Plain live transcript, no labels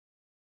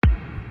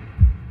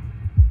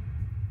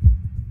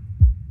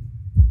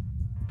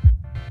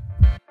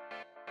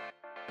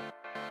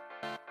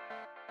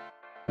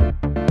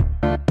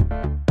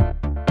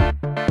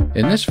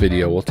In this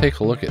video, we'll take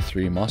a look at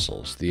three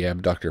muscles: the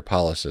Abductor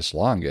Pollicis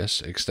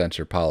longus,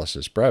 Extensor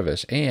Pollicis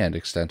brevis, and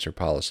Extensor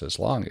Pollicis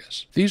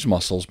longus. These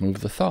muscles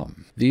move the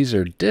thumb. These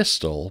are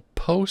distal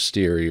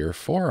posterior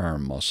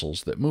forearm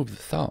muscles that move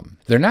the thumb.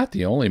 They're not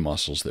the only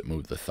muscles that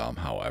move the thumb,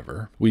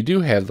 however. We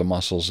do have the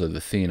muscles of the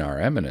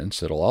thenar eminence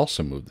that'll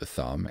also move the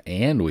thumb,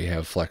 and we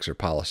have flexor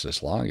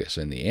pollicis longus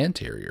in the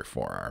anterior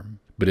forearm.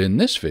 But in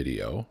this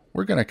video,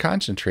 we're going to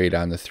concentrate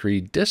on the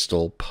three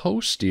distal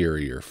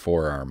posterior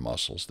forearm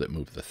muscles that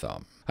move the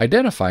thumb.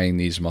 Identifying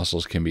these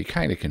muscles can be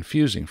kind of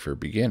confusing for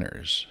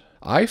beginners.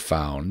 I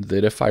found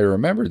that if I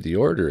remembered the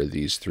order of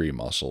these three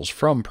muscles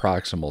from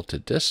proximal to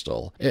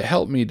distal, it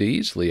helped me to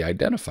easily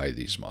identify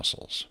these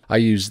muscles. I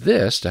use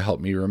this to help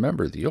me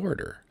remember the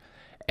order: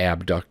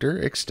 abductor,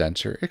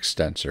 extensor,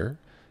 extensor,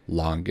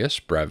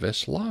 longus,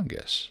 brevis,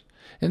 longus.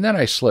 And then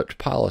I slipped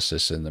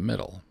pollicis in the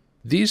middle.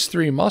 These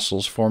three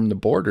muscles form the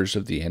borders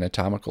of the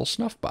anatomical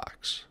snuff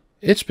box.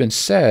 It's been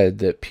said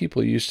that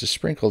people used to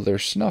sprinkle their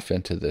snuff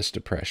into this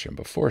depression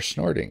before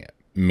snorting it.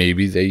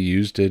 Maybe they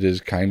used it as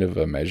kind of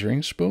a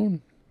measuring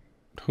spoon?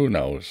 Who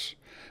knows?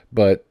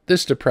 But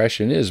this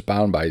depression is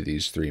bound by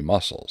these three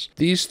muscles.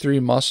 These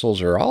three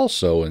muscles are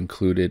also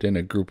included in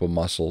a group of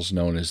muscles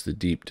known as the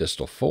deep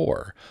distal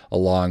four,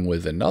 along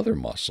with another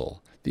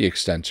muscle, the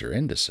extensor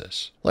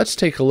indicis. Let's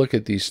take a look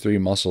at these three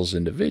muscles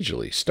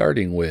individually,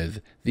 starting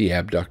with the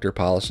Abductor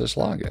Pollicis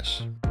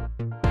longus.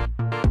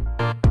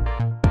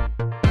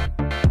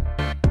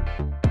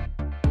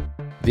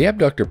 The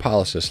Abductor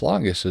Pollicis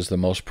longus is the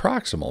most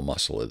proximal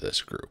muscle of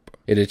this group.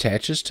 It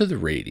attaches to the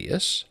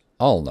radius,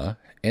 ulna,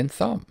 and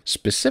thumb.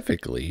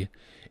 Specifically,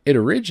 it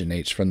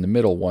originates from the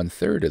middle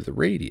one-third of the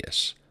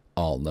radius,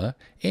 ulna,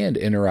 and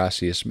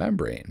interosseous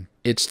membrane.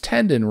 Its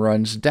tendon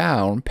runs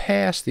down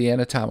past the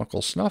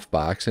anatomical snuff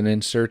box and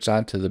inserts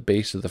onto the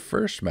base of the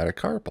first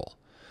metacarpal,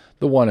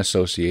 the one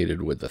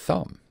associated with the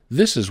thumb.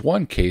 This is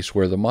one case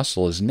where the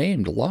muscle is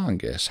named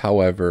longus,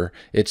 however,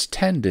 its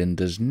tendon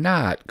does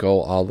not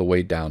go all the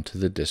way down to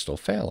the distal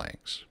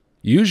phalanx.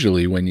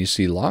 Usually when you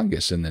see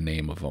longus in the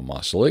name of a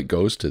muscle, it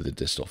goes to the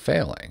distal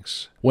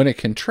phalanx. When it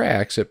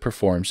contracts, it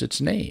performs its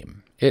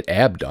name. It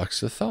abducts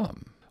the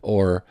thumb,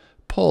 or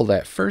pull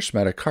that first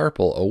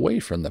metacarpal away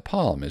from the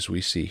palm, as we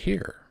see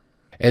here.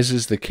 As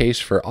is the case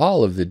for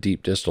all of the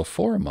deep distal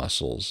four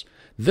muscles,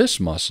 this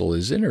muscle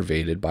is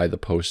innervated by the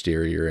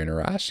posterior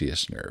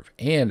interosseous nerve,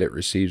 and it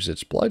receives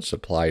its blood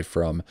supply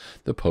from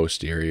the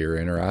posterior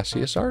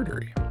interosseous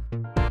artery.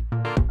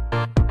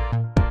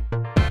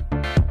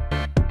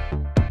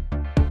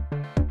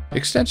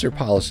 Extensor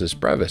Pollicis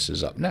brevis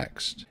is up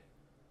next.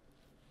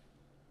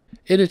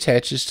 It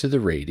attaches to the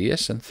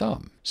radius and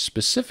thumb.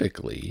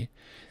 Specifically,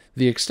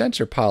 the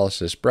Extensor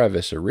Pollicis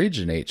brevis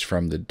originates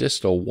from the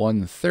distal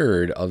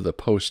one-third of the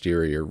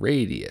posterior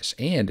radius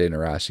and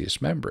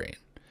interosseous membrane.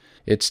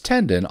 Its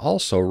tendon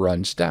also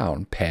runs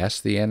down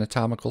past the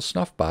anatomical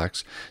snuff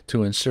box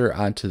to insert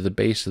onto the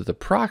base of the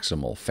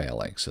proximal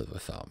phalanx of the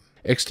thumb.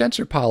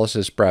 Extensor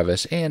Pollicis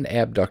brevis and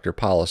Abductor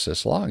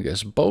Pollicis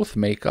longus both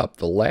make up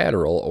the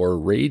lateral or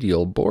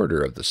radial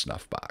border of the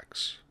snuff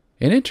box.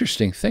 An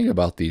interesting thing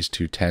about these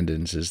two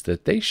tendons is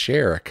that they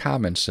share a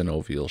common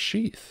synovial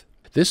sheath.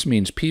 This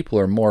means people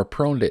are more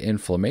prone to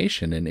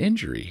inflammation and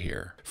injury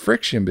here.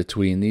 Friction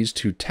between these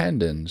two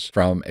tendons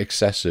from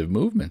excessive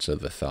movements of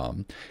the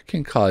thumb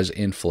can cause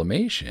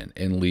inflammation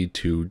and lead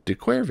to de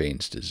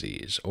Quervain's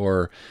disease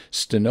or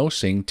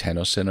stenosing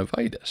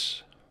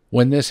tenosynovitis.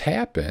 When this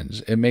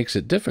happens, it makes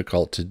it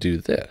difficult to do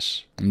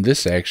this. And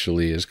this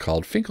actually is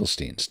called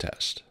Finkelstein's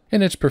test,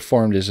 and it's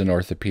performed as an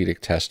orthopedic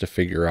test to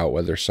figure out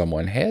whether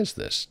someone has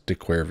this de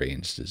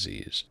Quervain's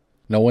disease.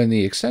 Now, when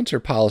the Extensor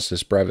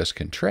Pollicis brevis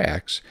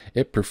contracts,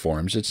 it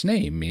performs its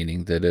name,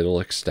 meaning that it'll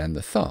extend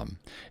the thumb,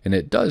 and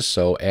it does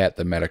so at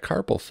the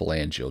metacarpal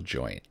phalangeal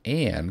joint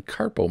and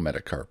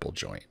carpometacarpal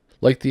joint.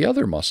 Like the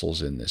other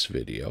muscles in this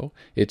video,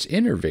 it's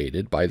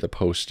innervated by the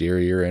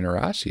posterior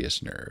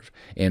interosseous nerve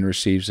and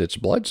receives its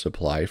blood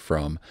supply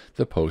from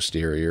the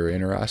posterior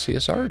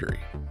interosseous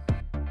artery.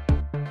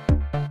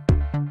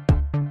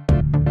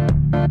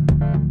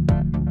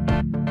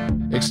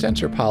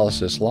 Extensor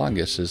Pollicis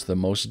longus is the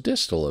most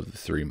distal of the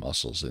three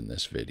muscles in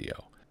this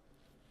video.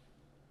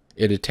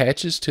 It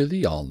attaches to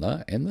the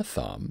ulna and the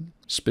thumb.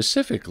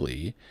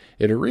 Specifically,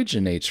 it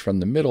originates from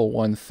the middle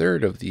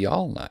one-third of the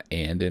ulna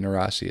and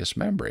interosseous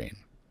membrane.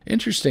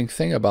 Interesting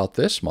thing about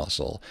this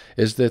muscle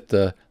is that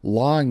the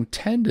long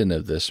tendon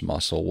of this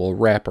muscle will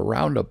wrap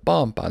around a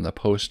bump on the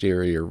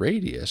posterior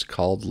radius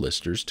called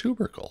Lister's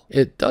tubercle.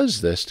 It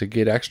does this to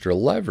get extra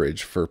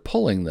leverage for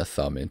pulling the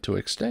thumb into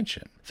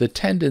extension. The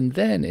tendon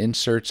then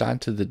inserts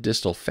onto the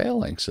distal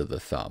phalanx of the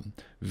thumb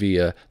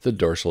via the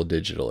dorsal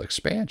digital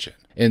expansion.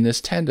 And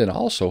this tendon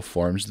also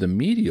forms the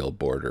medial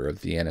border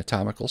of the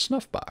anatomical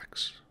snuff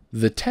box.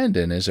 The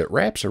tendon, as it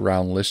wraps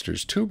around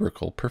Lister's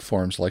tubercle,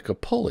 performs like a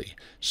pulley,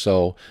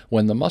 so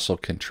when the muscle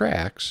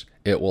contracts,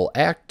 it will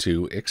act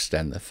to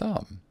extend the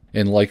thumb.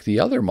 And like the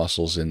other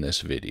muscles in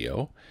this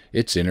video,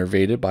 it's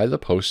innervated by the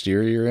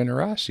posterior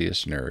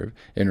interosseous nerve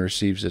and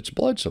receives its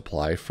blood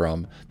supply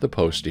from the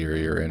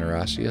posterior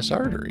interosseous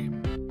artery.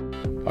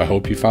 I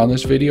hope you found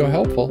this video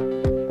helpful.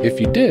 If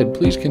you did,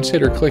 please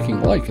consider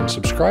clicking like and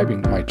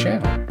subscribing to my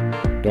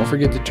channel. Don't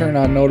forget to turn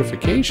on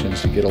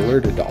notifications to get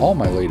alerted to all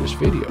my latest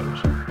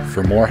videos.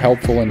 For more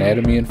helpful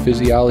anatomy and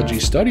physiology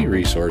study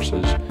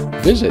resources,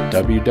 visit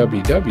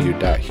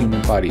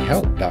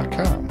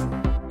www.humanbodyhelp.com.